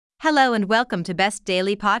Hello and welcome to Best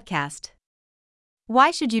Daily Podcast.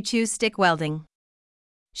 Why should you choose stick welding?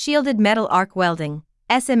 Shielded metal arc welding,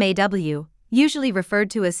 SMAW, usually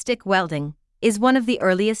referred to as stick welding, is one of the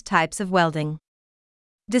earliest types of welding.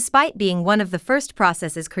 Despite being one of the first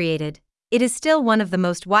processes created, it is still one of the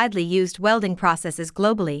most widely used welding processes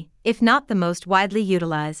globally, if not the most widely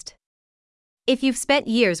utilized. If you've spent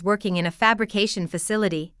years working in a fabrication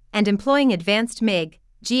facility and employing advanced MIG,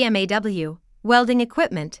 GMAW, welding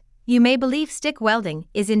equipment, you may believe stick welding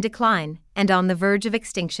is in decline and on the verge of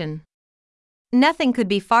extinction. Nothing could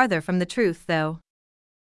be farther from the truth, though.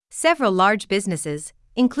 Several large businesses,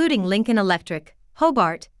 including Lincoln Electric,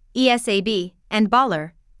 Hobart, ESAB, and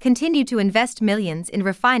Baller, continue to invest millions in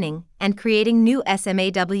refining and creating new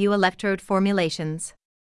SMAW electrode formulations.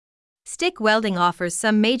 Stick welding offers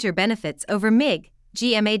some major benefits over MIG,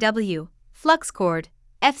 GMAW, flux cord,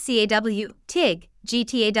 FCAW, TIG,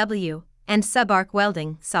 GTAW, and subarc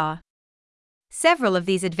welding, SAW. Several of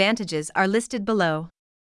these advantages are listed below.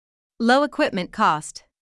 Low equipment cost.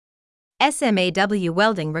 SMAW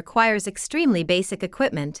welding requires extremely basic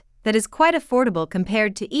equipment that is quite affordable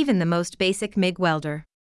compared to even the most basic MIG welder.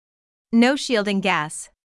 No shielding gas.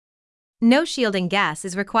 No shielding gas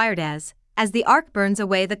is required as the arc burns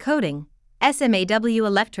away the coating, SMAW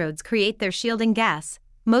electrodes create their shielding gas,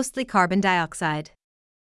 mostly carbon dioxide.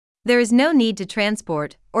 There is no need to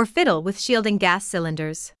transport or fiddle with shielding gas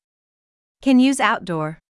cylinders. Can use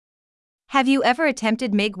outdoor. Have you ever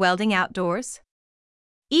attempted MIG welding outdoors?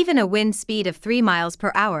 Even a wind speed of 3 miles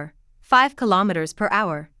per hour, 5 kilometers per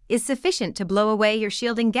hour, is sufficient to blow away your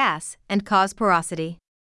shielding gas and cause porosity.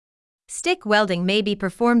 Stick welding may be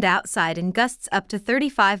performed outside in gusts up to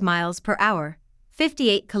 35 miles per hour,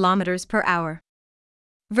 58 kilometers per hour.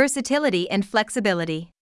 Versatility and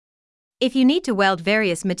flexibility. If you need to weld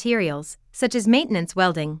various materials, such as maintenance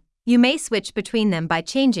welding, you may switch between them by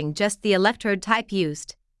changing just the electrode type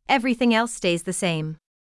used. Everything else stays the same.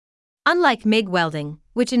 Unlike MIG welding,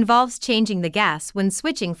 which involves changing the gas when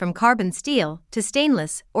switching from carbon steel to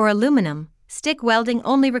stainless or aluminum, stick welding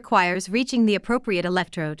only requires reaching the appropriate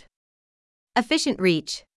electrode. Efficient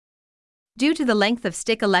reach. Due to the length of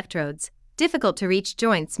stick electrodes, difficult-to-reach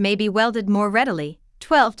joints may be welded more readily,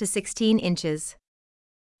 12 to 16 inches.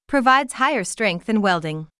 Provides higher strength than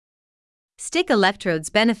welding. Stick electrodes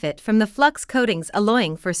benefit from the flux coatings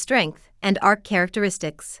alloying for strength and arc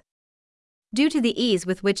characteristics. Due to the ease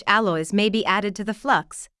with which alloys may be added to the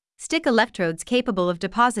flux, stick electrodes capable of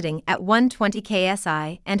depositing at 120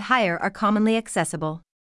 ksi and higher are commonly accessible.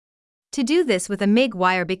 To do this with a MIG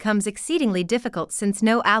wire becomes exceedingly difficult since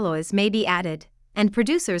no alloys may be added, and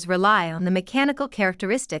producers rely on the mechanical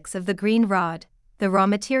characteristics of the green rod, the raw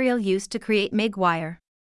material used to create MIG wire.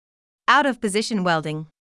 Out-of-position welding.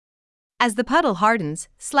 As the puddle hardens,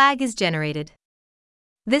 slag is generated.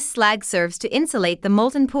 This slag serves to insulate the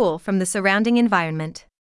molten pool from the surrounding environment.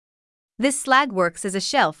 This slag works as a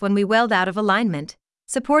shelf when we weld out of alignment,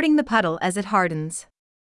 supporting the puddle as it hardens.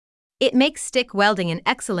 It makes stick welding an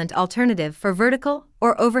excellent alternative for vertical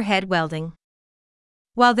or overhead welding.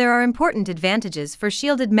 While there are important advantages for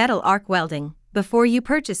shielded metal arc welding, before you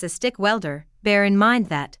purchase a stick welder, bear in mind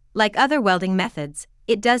that, like other welding methods,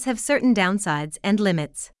 it does have certain downsides and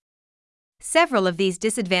limits. Several of these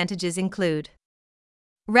disadvantages include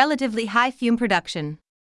relatively high fume production,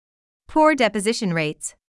 poor deposition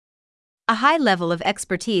rates, a high level of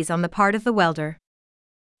expertise on the part of the welder,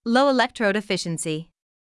 low electrode efficiency,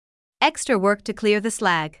 extra work to clear the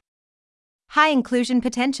slag, high inclusion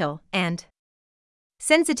potential, and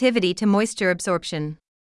sensitivity to moisture absorption.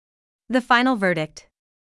 The final verdict.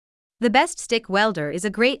 The best stick welder is a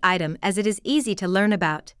great item as it is easy to learn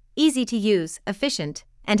about, easy to use, efficient,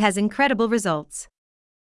 and has incredible results.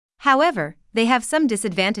 However, they have some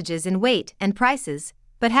disadvantages in weight and prices,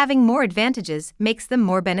 but having more advantages makes them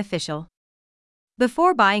more beneficial.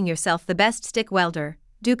 Before buying yourself the best stick welder,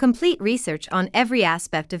 do complete research on every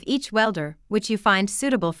aspect of each welder which you find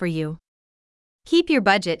suitable for you. Keep your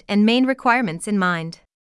budget and main requirements in mind.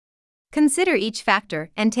 Consider each factor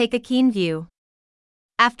and take a keen view.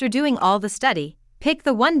 After doing all the study, pick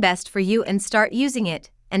the one best for you and start using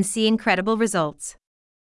it, and see incredible results.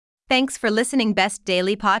 Thanks for listening Best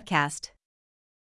Daily Podcast.